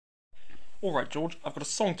Alright, George, I've got a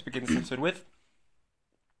song to begin this episode with.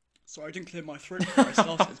 Sorry, I didn't clear my throat before I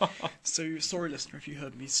started. So sorry, listener, if you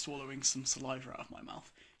heard me swallowing some saliva out of my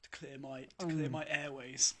mouth to clear my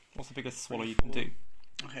airways. What's the biggest swallow you can do?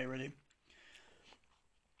 Okay, ready?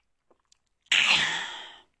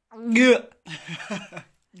 It's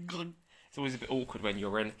always a bit awkward when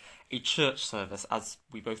you're in a church service, as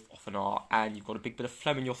we both often are, and you've got a big bit of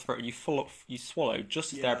phlegm in your throat and you swallow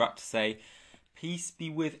just as they're about to say, "Peace be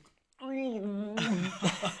with..." and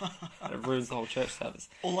it ruins the whole church service.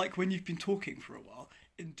 Or like when you've been talking for a while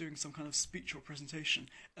in doing some kind of speech or presentation,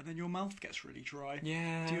 and then your mouth gets really dry.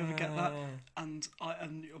 Yeah. Do you ever get that? And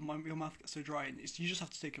your mouth gets so dry, and you just have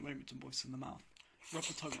to take a moment to moisten the mouth, rub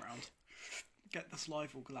the tongue around, get the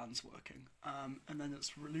salival glands working, and then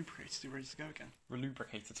it's lubricated, you're ready to go again.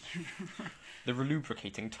 Relubricated. The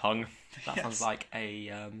relubricating tongue. That Yes. sounds like a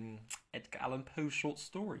Edgar Allan Poe short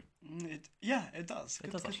story. It does. It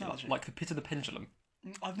Good- does good actually. analogy. Like The Pit of the Pendulum.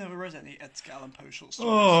 I've never read any Edgar Allan Poe short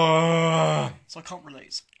stories, Oh. so I can't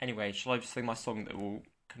relate. Anyway, shall I just sing my song that will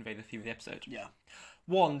convey the theme of the episode? Yeah.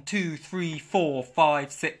 1, 2, 3, 4,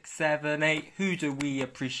 5, 6, 7, 8. Who do we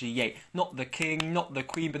appreciate? Not the king, not the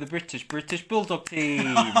queen, but the British Bulldog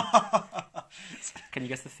team. Can you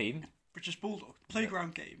guess the theme? British Bulldog.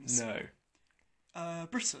 Playground games. No.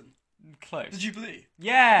 Britain. Close. The Jubilee.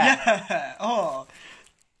 Yeah. Yeah. Oh,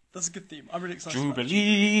 that's a good theme. I'm really excited. about it.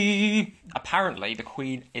 Jubilee. Apparently, the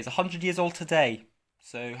queen is 100 years old today.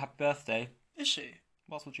 So happy birthday. Is she?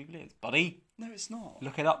 What's what Jubilee is, buddy? No, it's not.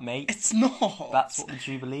 Look it up, mate. It's not. That's what the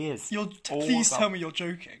Jubilee is. Please tell me you're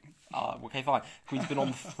joking. Okay, fine. Queen's been on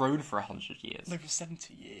the throne for 100 years. No, for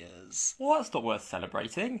 70 years. Well, that's not worth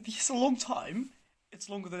celebrating. It's a long time. It's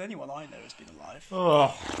longer than anyone I know has been alive.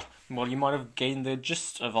 Oh, well, you might have gained the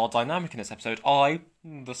gist of our dynamic in this episode. I,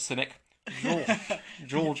 the cynic,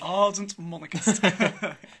 George, Ardent monarchist.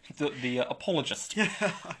 the apologist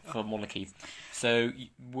for monarchy. So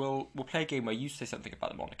we'll play a game where you say something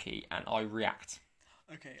about the monarchy and I react.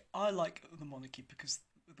 Okay, I like the monarchy because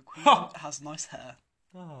the Queen has nice hair.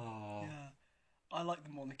 Oh. Yeah. I like the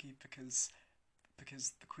monarchy because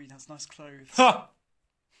the Queen has nice clothes. Ha!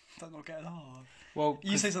 Don't not get hard. Well,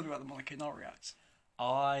 You say something about the monarchy and I'll react.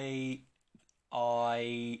 I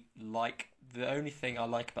like the only thing I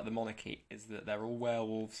like about the monarchy is that they're all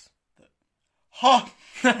werewolves. Ha!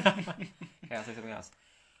 Okay, I'll say something else.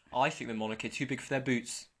 I think the monarchy are too big for their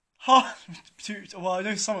boots. Ha! Well, I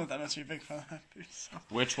know some of them are too big for their boots.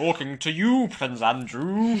 We're talking to you, Prince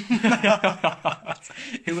Andrew.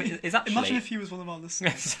 Who is actually... Imagine if he was one of our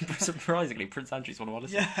listeners. Surprisingly, Prince Andrew's one of our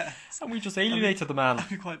listeners. Yeah. And we just alienated the man.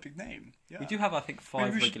 That'd be quite a big name. Yeah. We do have, I think, 5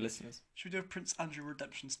 Maybe we regular listeners. Should we do a Prince Andrew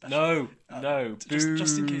redemption special? No,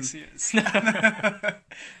 Just in boo. case he is.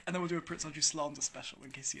 And then we'll do a Prince Andrew slander special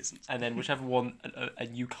in case he isn't. And then whichever one a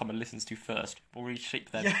newcomer listens to first will really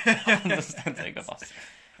shape their understanding of us.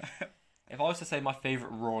 If I was to say my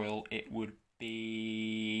favourite royal, it would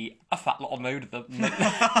be a fat lot of none of them. No,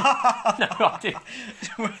 I did.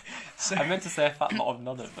 So, I meant to say a fat lot of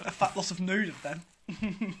none of them. a fat loss of node of them.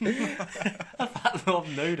 A fat lot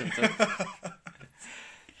of none of them.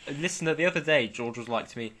 A listener the other day, George was like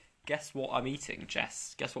to me, "Guess what I'm eating,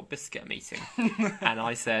 Jess? Guess what biscuit I'm eating?" And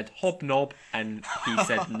I said, "Hobnob," and he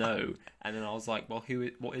said no. And then I was like, "Well,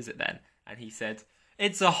 what is it then?" And he said,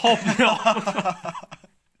 "It's a hobnob."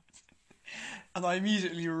 And I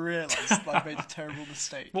immediately realised that I'd made a terrible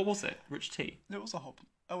mistake. What was it? Rich tea? No, it was a hob.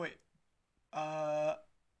 Oh, wait.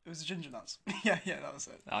 It was a ginger nuts. yeah, that was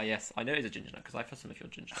it. Ah, yes, I know it's a ginger nut because I've had some of your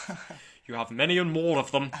ginger nuts. You have many and more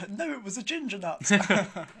of them. No, it was a ginger nut. It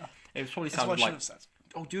probably That's what sounded I should like... have said.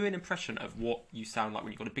 Oh, do an impression of what you sound like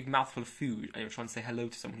when you've got a big mouthful of food and you're trying to say hello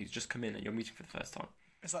to someone who's just come in and you're meeting for the first time.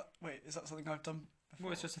 Is that something I've done before?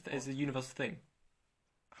 Well, it's just it's a universal thing.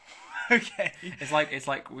 Okay. It's like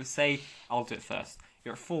we'll say, I'll do it first.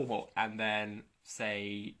 You're at formal, and then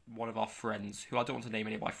say one of our friends, who I don't want to name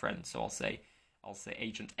any of my friends, so I'll say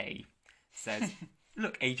Agent A says,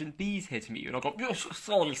 "Look, Agent B's here to meet you," and I'll go, "Oh,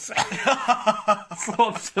 sorry, sir."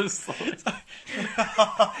 I'm so sorry.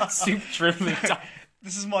 Soup dribbling down.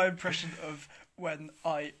 This is my impression of when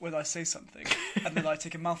I say something and then I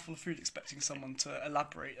take a mouthful of food expecting someone to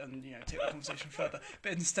elaborate and take the conversation further,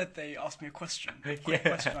 but instead they ask me a question, a quick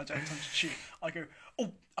question I don't have time to chew. I go,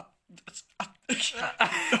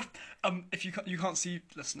 if you can't see,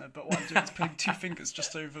 listener, but what I'm doing is putting 2 fingers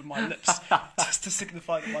just over my lips just to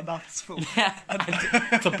signify that my mouth is full. Yeah, and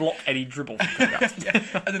to block any dribble from coming out. Yeah.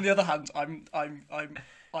 And in the other hand, I'm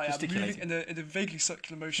I am Gesticulating. moving in a vaguely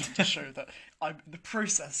circular motion to show that I'm in the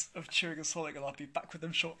process of chewing and swallowing, and I'll be back with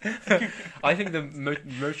them shortly. I think the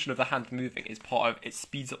motion of the hand moving is part of it.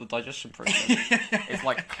 Speeds up the digestion process. It's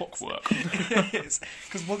like clockwork. It is,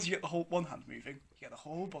 because once you get the whole one hand moving, you get the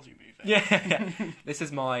whole body moving. Yeah. This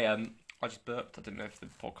is my. I just burped. I didn't know if the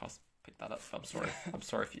podcast picked that up. I'm sorry. I'm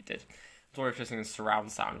sorry if you did. I'm sorry if you're listening to surround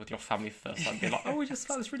sound with your family first time, being like, "Oh, we just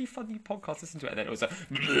found this really funny podcast. Listen to it." And then it was a.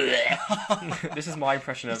 This is my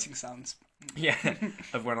impression of Eating sounds. yeah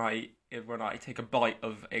of when I take a bite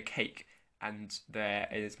of a cake and there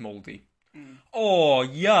it is mouldy. Oh,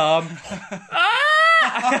 yum!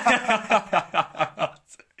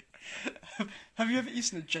 Have you ever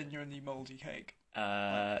eaten a genuinely mouldy cake?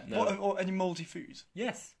 No. Or any mouldy food?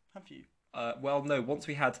 Yes. Have you? Well, no. Once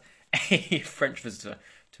we had a French visitor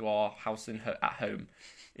to our house at home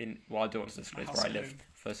in. Well, I don't want to disclose where I live home.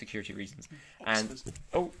 for security reasons. Oxford. And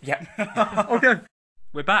oh yeah. Oh no.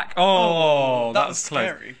 We're back. Oh, that was close.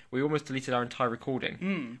 scary. We almost deleted our entire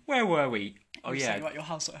recording. Where were we? Oh You're yeah. saying about your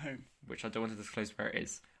house at home. Which I don't want to disclose where it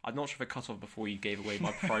is. I'm not sure if it cut off before you gave away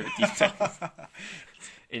my private details.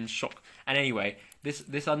 In shock. And anyway, this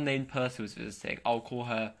unnamed person was visiting. I'll call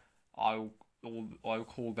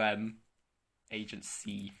them Agent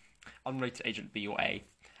C, unrelated to Agent B or A,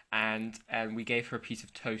 and we gave her a piece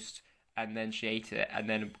of toast, and then she ate it, and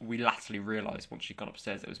then we latterly realised once she got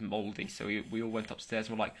upstairs it was mouldy. So we all went upstairs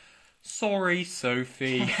and were like, "Sorry,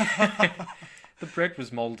 Sophie." The bread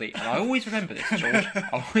was mouldy, and I always remember this, George. I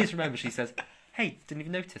always remember she says, "Hey, didn't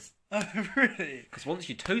even notice." Oh, really? Because once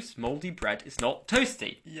you toast mouldy bread, it's not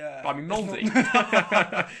toasty. Yeah. I mean mouldy.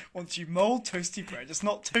 Once you mould toasty bread, it's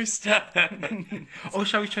not toasty. Oh,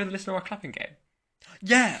 shall we show the listener our clapping game?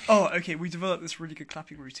 Yeah. Oh, okay. We developed this really good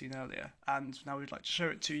clapping routine earlier, and now we'd like to show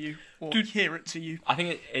it to you, or hear it to you. I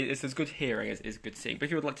think it's as good hearing as it is good seeing. But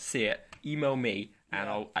if you would like to see it, email me and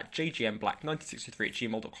I'll at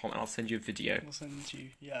jgmblack1963@gmail.com and I'll send you a video. We'll send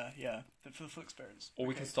you, for the full experience. Or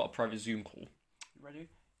we can start a private Zoom call. You ready?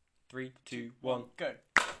 3, 2, 1, go.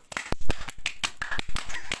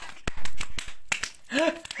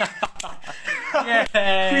 Yeah.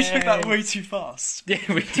 We took that way too fast. Yeah,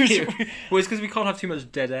 we do. Well, it's because we can't have too much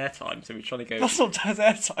dead air time, so we're trying to go. That's not dead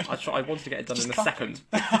air time. I wanted to get it done Just in a clapping. second.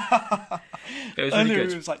 It was really Earlier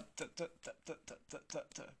good. it was like, but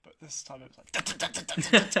this time it was like.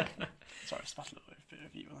 Sorry, I spat a little bit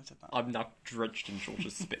of you when I did that. I'm now drenched in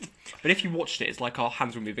George's spit. But if you watched it, it's like our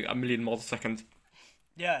hands were moving at 1,000,000 miles a second.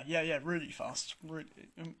 Yeah, really fast. Really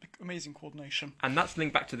amazing coordination. And that's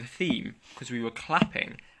linked back to the theme, because we were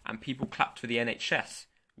clapping, and people clapped for the NHS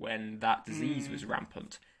when that disease was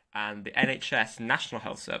rampant. And the NHS, National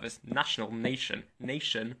Health Service, nationwide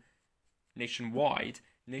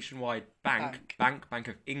Bank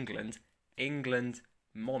of England,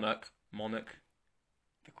 monarch,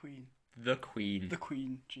 The Queen. the Queen. The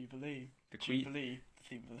Queen Jubilee. The Queen. Jubilee, the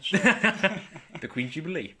theme of the show. The Queen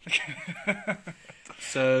Jubilee.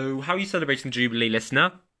 So, how are you celebrating Jubilee,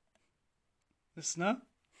 listener? Listener?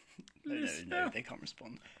 No, they can't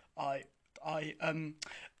respond. My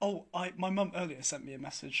mum earlier sent me a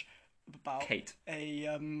message about Kate.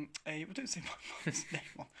 well, don't say my mum's name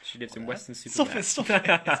on. She lives in Western Supermare. Stop it.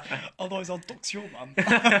 Otherwise I'll dox your mum.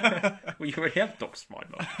 Well, you already have doxed my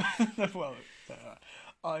mum. Well,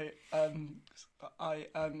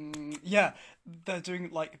 they're doing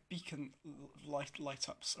like beacon light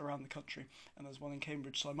ups around the country, and there's one in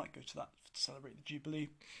Cambridge, so I might go to that to celebrate the Jubilee.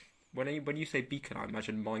 When you say beacon, I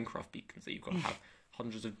imagine Minecraft beacons that you've got to have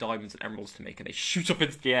hundreds of diamonds and emeralds to make, and they shoot up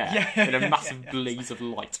into the air in a massive blaze of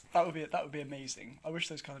light. That would be amazing. I wish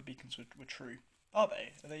those kind of beacons were true. Are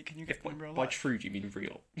they? Can you get them in real By life? true, do you mean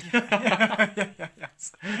real?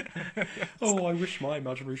 Yes. Oh, I wish my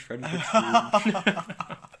imaginary friend was true.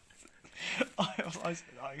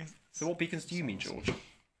 So what beacons do you mean, George?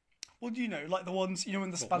 Well, like the ones,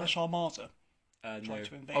 in the Spanish Armada. No,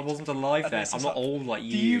 to invade. I wasn't alive then. I'm not old like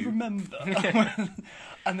you. Do you remember?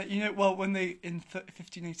 And that when they in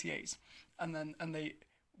 1588, and they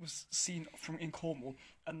was seen in Cornwall,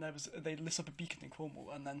 and they lit up a beacon in Cornwall,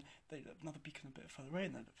 and then another beacon a bit further away,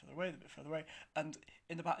 and then a bit further away, and a bit further away, and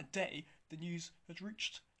in about a day, the news had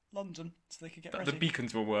reached London, so they could get ready. The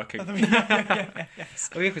beacons were working. Yes.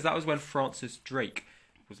 Oh yeah, because that was when Francis Drake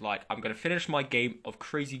was like, I'm going to finish my game of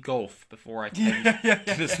crazy golf before I tend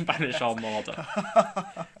to the Spanish Armada,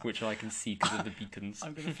 which I can see because of the beacons.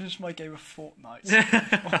 I'm going to finish my game of Fortnite.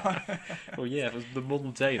 Well, yeah, if it was the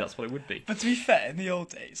modern day, that's what it would be. But to be fair, in the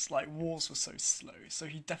old days, like, wars were so slow, so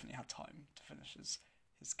he definitely had time to finish his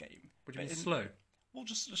game. What do you mean slow? Well,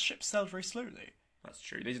 just the ships sailed very slowly. That's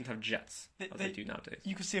true. They didn't have jets, as they do nowadays.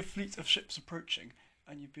 You could see a fleet of ships approaching,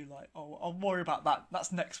 and you'd be like, "Oh, I'll worry about that.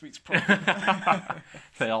 That's next week's problem."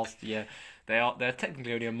 They asked, yeah, they're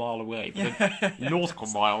technically only a mile away, but in nautical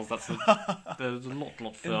miles, there's a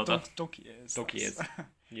lot further. Dog years. Dog years.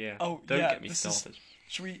 Yeah. Oh, Don't yeah, get me started.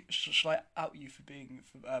 Should I out you for being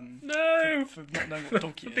No! for not knowing what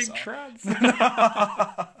dog For years being are? trans.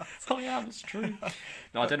 I am, it's true.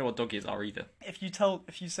 No, I don't know what dog years are either. If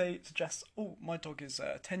you say to Jess, "Oh, my dog is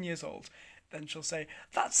 10 years old," then she'll say,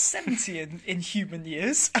 "That's 70 in human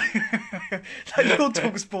years." Like your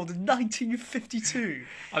dog was born in 1952.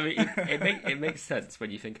 I mean, it makes sense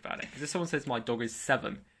when you think about it. Because if someone says my dog is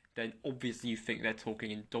 7, then obviously you think they're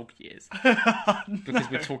talking in dog years. Because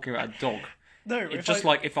we're talking about a dog. No, It's just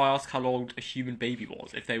like if I ask how old a human baby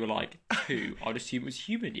was, if they were like 2, I'd assume it was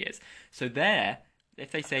human years. So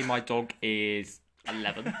if they say my dog is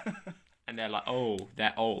 11, and they're like, oh,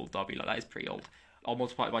 they're old, I'll be like, that is pretty old. I'll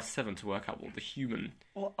multiply it by 7 to work out what the human...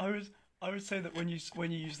 Well, I would say that when you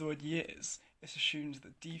use the word years, it's assumed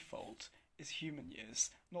that default is human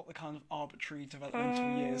years, not the kind of arbitrary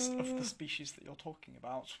developmental years of the species that you're talking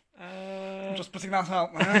about. I'm just putting that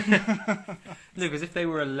out there. No, because if they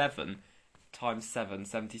were 11 times 7,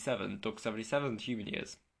 77, dog 77, human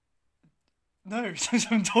years. No,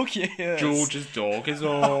 some dog years. George's dog is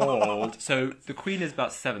old. So the Queen is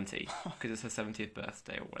about 70, because it's her 70th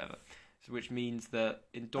birthday or whatever. So which means that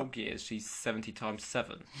in dog years, she's 70 times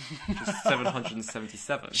 7, which is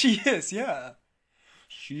 777. She is, yeah.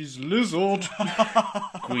 She's lizard.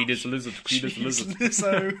 Queen is lizard. Queen is lizard.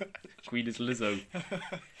 Lizzo. Queen is Lizzo.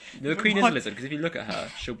 No, the Queen is a lizard, because if you look at her,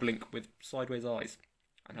 she'll blink with sideways eyes.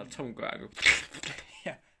 And her tongue will go out and go...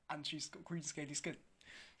 Yeah, and she's got green scaly skin.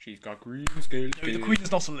 She's got green scaly skin. No, the Queen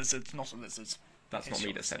is not a lizard. Not a lizard. That's not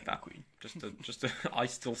me that said that. Queen. I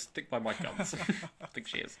still stick by my guns. I think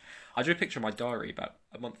she is. I drew a picture in my diary about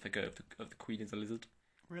a month ago of the Queen as a lizard.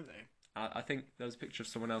 Really? I think there was a picture of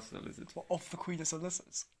someone else as a lizard. What, of the Queen as a lizard?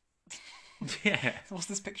 Yeah. What's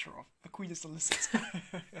this picture of? The Queen is a lizard.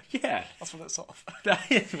 Yeah. That's what it's of. That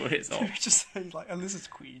is what it's You of. just say, like, a lizard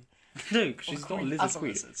queen. No, because Or she's the not a queen lizard as a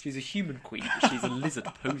queen. lizard. She's a human queen, but she's a lizard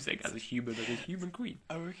posing as a human queen.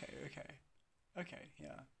 Oh, okay. Okay,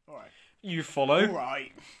 yeah. Alright. You follow?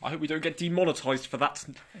 Alright. I hope we don't get demonetised for that.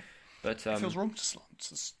 But It feels wrong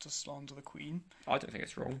to slander the Queen. I don't think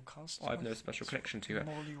it's wrong. Podcast. I have no special connection to her.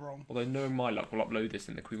 Morally wrong. Although knowing my luck, we'll upload this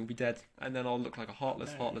and the Queen will be dead, and then I'll look like a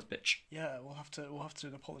heartless bitch. Yeah, we'll have to do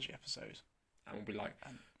an apology episode. And we'll be like,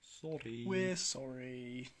 sorry. We're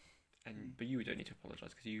sorry. But you don't need to apologise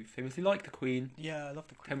because you famously like the Queen. Yeah, I love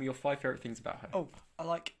the Queen. Tell me your 5 favourite things about her. Oh, I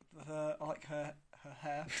like her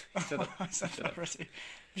hair. said that. I said that already.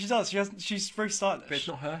 She does. She's very stylish. But it's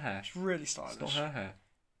not her hair. She's really stylish. It's not her hair.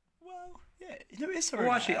 Well, yeah, it is her. Well,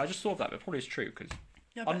 own actually, hair. I just thought that, but it probably is true because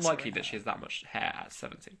Yeah, but it's unlikely her that own she hair. has that much hair at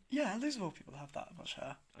 70. Yeah, those are all people that have that much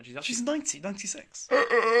hair. And she's actually... She's 90, 96. I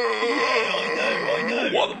know.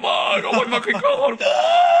 What the fuck? Oh my fucking god!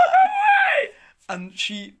 And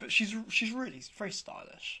she's really very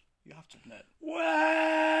stylish. You have to admit.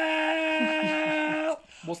 Well,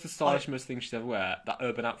 what's the stylishest thing she's ever wear? That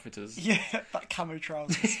Urban Outfitters. Yeah, that camo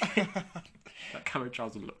trousers. That camo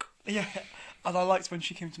trouser look. Yeah, and I liked when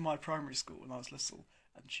she came to my primary school when I was little,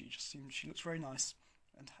 and she looks very nice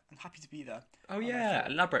and happy to be there. Oh yeah,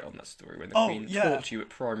 elaborate on that story when the Oh, Queen yeah. taught you at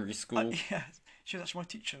primary school. Yeah, she was actually my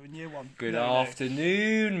teacher in year 1. Good No.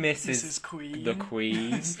 afternoon, Mrs. Queen. The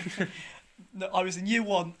Queen. No, I was in year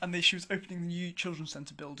 1, and she was opening the new children's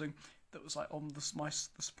centre building that was like on this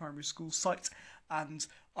primary school site, and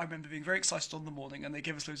I remember being very excited on the morning, and they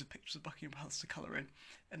gave us loads of pictures of Buckingham Palace to colour in,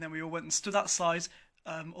 and then we all went and stood outside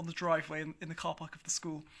on the driveway in the car park of the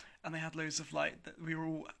school, and they had loads of we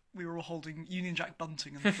were all holding Union Jack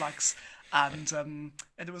bunting and the flags, and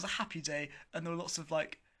it was a happy day, and there were lots of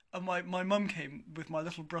and my mum came with my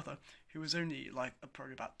little brother, who was only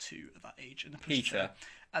probably about 2 at that age, in a pushchair,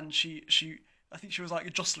 and she I think she was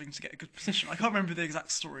jostling to get a good position. I can't remember the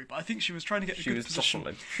exact story, but I think she was trying to get a good position.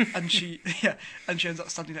 Jostling. And she ends up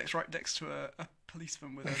standing right next to a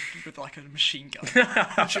policeman with a machine gun.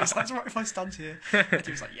 And she was like, "It's alright if I stand here." And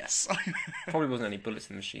he was like, "Yes." Probably wasn't any bullets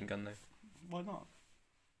in the machine gun though. Why not?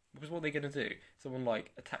 Because what are they going to do? Someone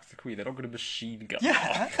attacks the Queen, they're not going to machine gun.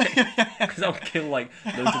 Yeah. Because that would kill loads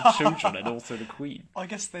of children and also the Queen. I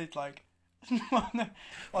guess they'd Well, no.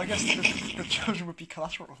 Well, I guess the children would be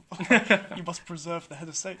collateral. You must preserve the head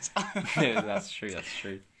of state. Yeah, that's true.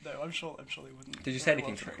 No, I'm sure they wouldn't. Did you say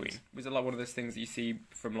anything to the Queen? Was it one of those things that you see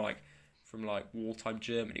from wartime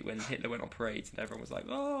Germany when Hitler went on parades and everyone was like,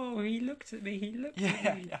 "Oh, he looked at me. He looked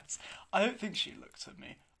at me." Yes. I don't think she looked at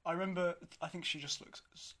me. I think she just looks.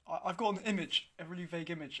 I've got an image, a really vague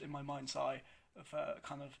image in my mind's eye of her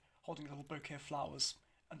kind of holding a little bouquet of flowers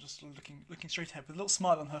and just looking straight ahead with a little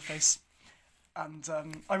smile on her face. And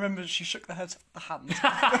I remember she shook the hand of a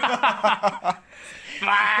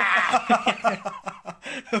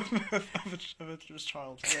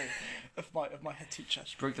child, of my head teacher.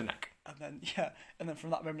 She broke the neck. And then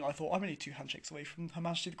from that moment I thought, I'm only 2 handshakes away from Her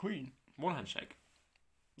Majesty the Queen. 1 handshake.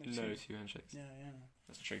 No, 2 handshakes. Yeah.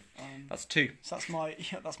 That's true. That's 2. So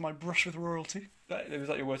that's my brush with royalty. Was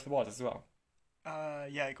that your word to the wise as well?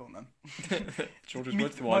 Yeah, go on then. George's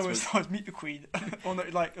word to the wise was meet the Queen, or no,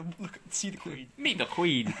 see the Queen. Meet the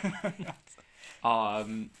Queen.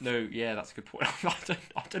 No, yeah, that's a good point. I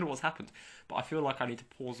don't know what's happened, but I feel like I need to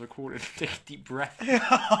pause the recording and take a deep breath.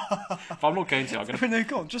 If I'm not going to, I'm going to. No,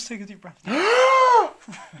 go on, just take a deep breath.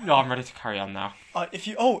 No, I'm ready to carry on now. This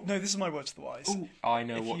is my word to the wise. Ooh, I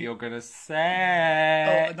know what you're gonna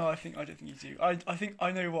say. Oh no, I don't think you do. I think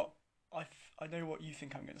I know what I know what you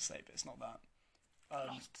think I'm going to say, but it's not that.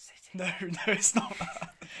 No, it's not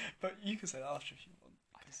that. But you can say that after if you want.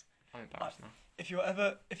 I'm embarrassed now. If you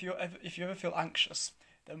ever feel anxious,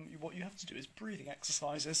 then what you have to do is breathing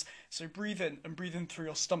exercises. So breathe in through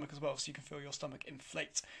your stomach as well, so you can feel your stomach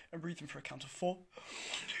inflate, and breathe in for a count of 4. 1,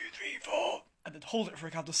 2, 3, 4, and then hold it for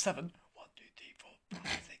a count of 7. 1, 2, 3, 4,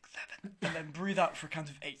 5, 6, 7, and then breathe out for a count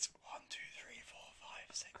of 8. 1, 2, 3, 4,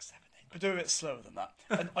 5, 6, 7, 8. But do a bit slower than that,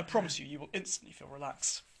 and I promise you will instantly feel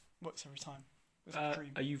relaxed. Works every time. It's like a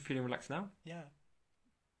dream. Are you feeling relaxed now? Yeah.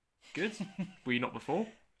 Good. Were you not before?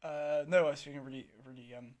 No, I was feeling really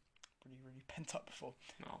pent up before.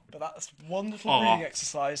 No. But that's one little breathing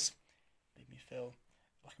exercise made me feel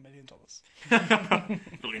like $1 million. $1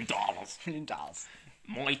 million. $1 million.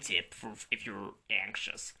 My tip for if you're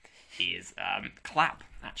anxious is clap.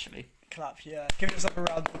 Actually, clap. Yeah, give yourself a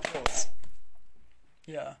round of applause.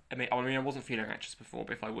 Yeah. I mean, I wasn't feeling anxious before,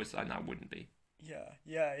 but if I was, I now wouldn't be. Yeah.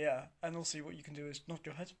 And also, what you can do is nod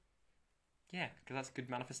your head. Yeah, because that's a good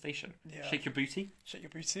manifestation. Yeah. Shake your booty. Shake your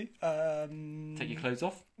booty. Take your clothes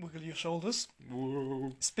off. Wiggle your shoulders.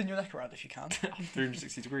 Whoa. Spin your neck around if you can.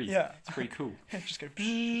 360 degrees. Yeah. It's pretty cool. Just go.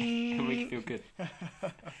 It'll make you feel good.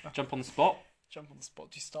 Jump on the spot.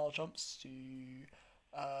 Do style jumps.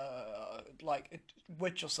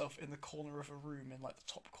 Wedge yourself in the corner of a room, in like the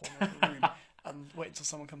top corner of the room, and wait until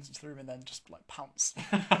someone comes into the room and then just like pounce.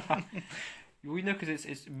 We know because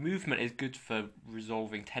it's movement is good for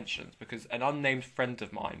resolving tensions. Because an unnamed friend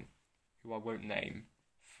of mine, who I won't name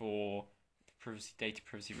for data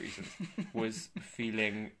privacy reasons, was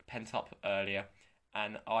feeling pent up earlier,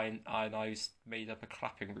 and I made up a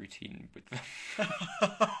clapping routine with them.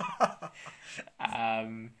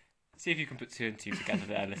 See if you can put 2 and 2 together,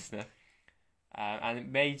 there, listener. And it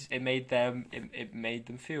made them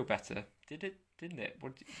feel better. Didn't it?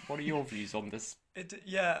 What are your views on this?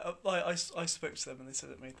 I spoke to them and they said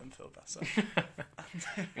it made them feel better.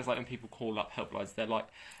 It's like when people call up helplines, they're like,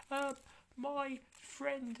 my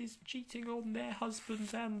friend is cheating on their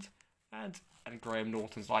husband and Graham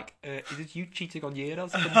Norton's like, is it you cheating on your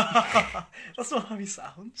husband? That's not how he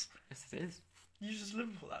sounds. Yes, it is. He uses a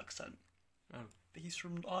Liverpool accent. Oh. But he's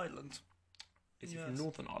from Ireland. Is he from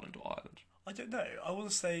Northern Ireland or Ireland? I don't know. I want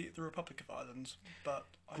to say the Republic of Ireland, but...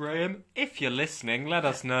 Graham, if you're listening, let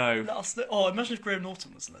us know. Let us know. Oh, imagine if Graham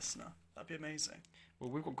Norton was a listener. That'd be amazing. Well,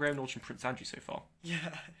 we've got Graham Norton and Prince Andrew so far.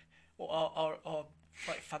 Yeah. Or our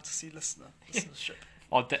like fantasy listenership.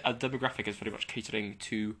 Our demographic is very much catering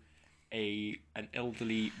to an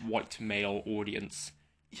elderly white male audience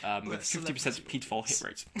with 50% paedophile hit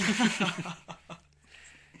rate.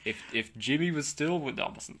 If Jimmy was still... No, I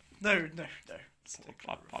wasn't. No.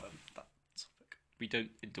 We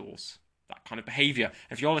don't endorse that kind of behaviour.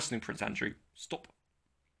 If you're listening, Prince Andrew, stop,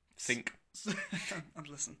 think, and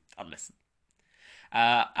listen.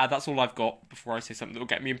 That's all I've got before I say something that will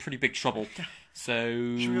get me in pretty big trouble.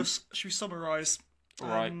 So should we summarise? All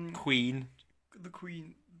right, Queen. The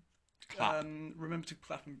Queen. Clap. Remember to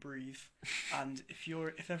clap and breathe. And if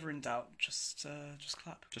ever in doubt, just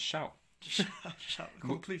clap. Just shout. Just shout.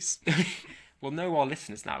 Call the police. We'll know our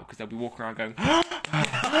listeners now because they'll be walking around going.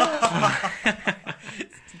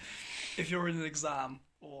 If you're in an exam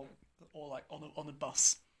or like on a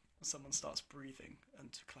bus, and someone starts breathing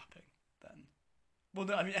and clapping, then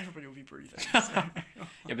no, I mean everybody will be breathing. So. Yeah,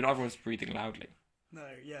 but not everyone's breathing loudly. No,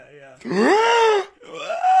 yeah.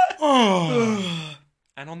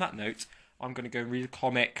 And on that note, I'm going to go read a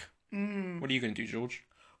comic. What are you going to do, George?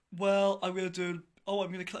 Well, I'm going to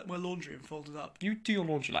collect my laundry and fold it up. You do your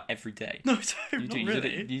laundry like every day. No, I don't. Not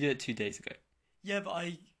really. You did it 2 days ago. Yeah, but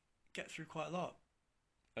I get through quite a lot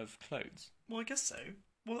of clothes. Well, I guess so.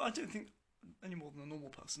 Well, I don't think any more than a normal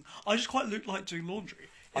person. I just quite like doing laundry.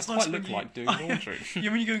 It's I nice quite when look you- like doing laundry.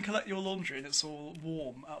 when you go and collect your laundry and it's all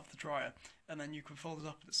warm out of the dryer, and then you can fold it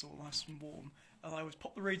up and it's all nice and warm. And I always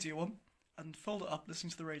pop the radio on and fold it up, listening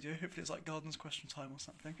to the radio. Hopefully it's like Gardeners Question Time or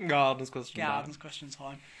something. Gardeners question. Gardeners Question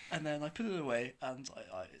Time. And then I put it away, and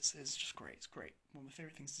it's just great. It's great. One of my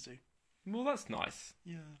favourite things to do. Well, that's nice.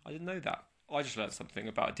 Yeah. I didn't know that. I just learned something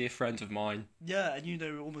about a dear friend of mine. Yeah, and you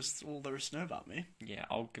know almost all there is to know about me. Yeah,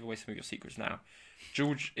 I'll give away some of your secrets now.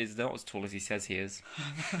 George is not as tall as he says he is.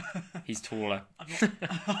 He's taller. I'm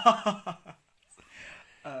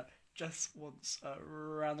not. Jess once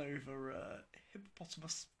ran over a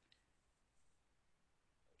hippopotamus.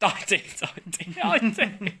 I did.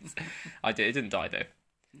 I did. It didn't die though.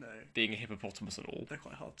 No, Being a hippopotamus and all. they're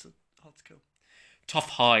quite hard to kill. Tough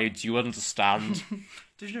hides, you understand.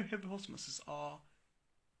 Did you know hippopotamuses are?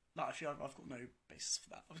 No, actually, I've got no basis for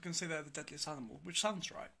that. I was going to say they're the deadliest animal, which sounds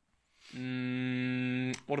right,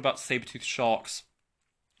 What about saber-toothed sharks?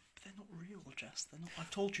 but they're not real, Jess. They're not. I've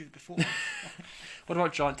told you before. What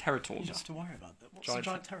about giant You don't teratons? have to worry about that. What's Giant- a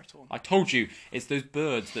giant teraton? I told you, it's those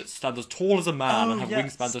birds that stand as tall as a man Oh, and have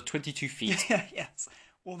yes. wingspans of 22 feet. Yeah, yes.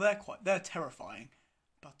 Well, they're terrifying,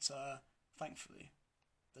 but thankfully,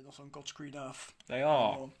 they're not on God's green earth. They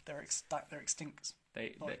are. anymore. They're extinct.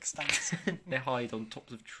 They, Not they, extinct. they hide on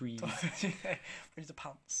tops of trees. Ready to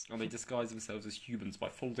pounce. And they disguise themselves as humans by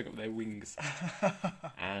folding up their wings.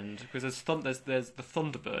 And because there's the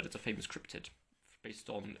Thunderbird, it's a famous cryptid based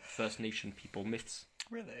on First Nation people myths.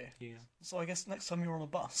 Really? Yeah. So I guess next time you're on a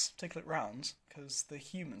bus, take a look round, because the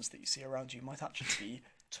humans that you see around you might actually be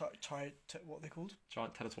what are they called?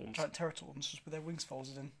 Giant teratons. Giant teratons, just with their wings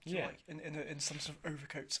folded in. So Yeah. like in some sort of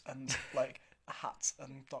overcoat and like a hat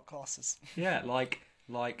and dark glasses. Yeah, like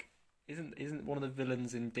isn't one of the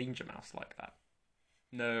villains in Danger Mouse like that?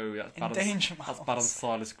 No, that's In bad. Danger That's bad on Mouse.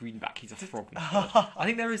 Silas Greenback. He's a frog. I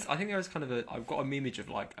think there is kind of a. I've got an image of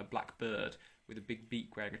like a black bird with a big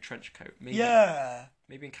beak wearing a trench coat. Maybe, Yeah.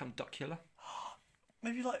 Maybe in Camp Duckula.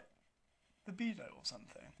 Maybe like Libido or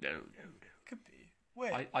something. No. Could be.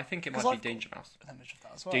 Wait. I think it 'Cause might be I've got Danger Mouse. an image of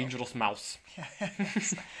that as well. Dangerous mouse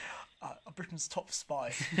Yes. Britain's top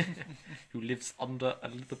spy. who lives under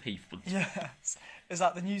the pavement. Yes. Is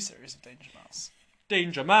that the new series of Danger Mouse?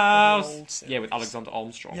 Danger Mouse. old Yeah, with series. Alexander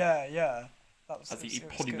Armstrong Yeah, yeah. That was as the it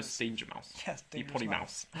was eponymous good. Danger Mouse. Yes, The Dangerous Eponym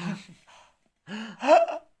Mouse. Mouse.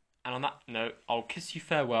 And on that note, I'll kiss you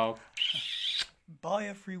farewell. Bye,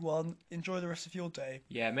 everyone. Enjoy the rest of your day.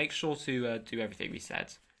 Yeah, make sure to do everything we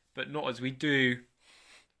said, but not as we do.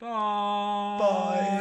 Bye. Bye.